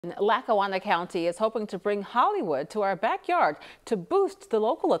Lackawanna County is hoping to bring Hollywood to our backyard to boost the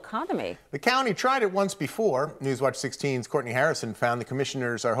local economy. The county tried it once before. Newswatch 16's Courtney Harrison found the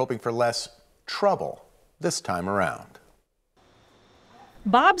commissioners are hoping for less trouble this time around.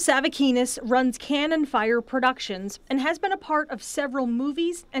 Bob Savakinis runs Cannon Fire Productions and has been a part of several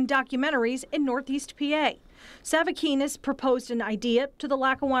movies and documentaries in Northeast PA. Savakinis proposed an idea to the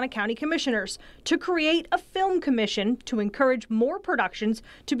Lackawanna County Commissioners to create a film commission to encourage more productions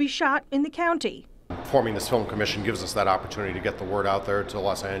to be shot in the county. Forming this film commission gives us that opportunity to get the word out there to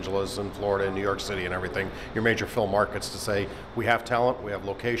Los Angeles and Florida and New York City and everything, your major film markets, to say we have talent, we have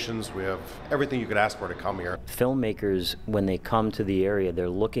locations, we have everything you could ask for to come here. Filmmakers, when they come to the area, they're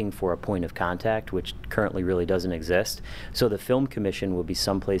looking for a point of contact, which currently really doesn't exist. So the film commission will be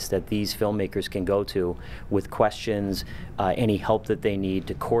someplace that these filmmakers can go to with questions, any help that they need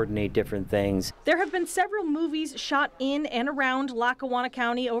to coordinate different things. There have been several movies shot in and around Lackawanna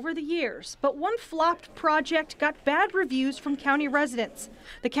County over the years, but one flopped project got bad reviews from county residents.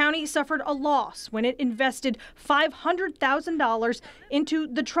 The county suffered a loss when it invested $500,000 into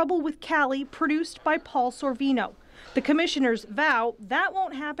The Trouble with Callie, produced by Paul Sorvino. The commissioners vow that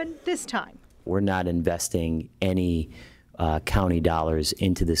won't happen this time. We're not investing any county dollars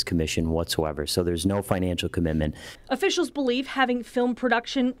into this commission whatsoever, so there's no financial commitment. Officials believe having film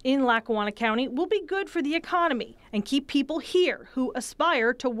production in Lackawanna County will be good for the economy and keep people here who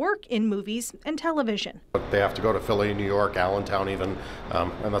aspire to work in movies and television. They have to go to Philly, New York, Allentown even,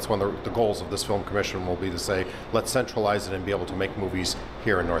 and that's one of the goals of this film commission will be to say, let's centralize it and be able to make movies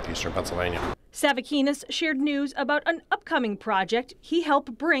here in northeastern Pennsylvania. Savakinis shared news about an upcoming project he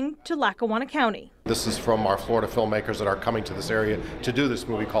helped bring to Lackawanna County. This is from our Florida filmmakers that are coming to this area to do this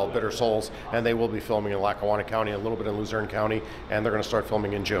movie called Bitter Souls, and they will be filming in Lackawanna County, a little bit in Luzerne County, and they're going to start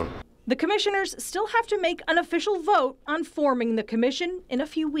filming in June. The commissioners still have to make an official vote on forming the commission in a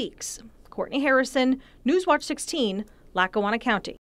few weeks. Courtney Harrison, Newswatch 16, Lackawanna County.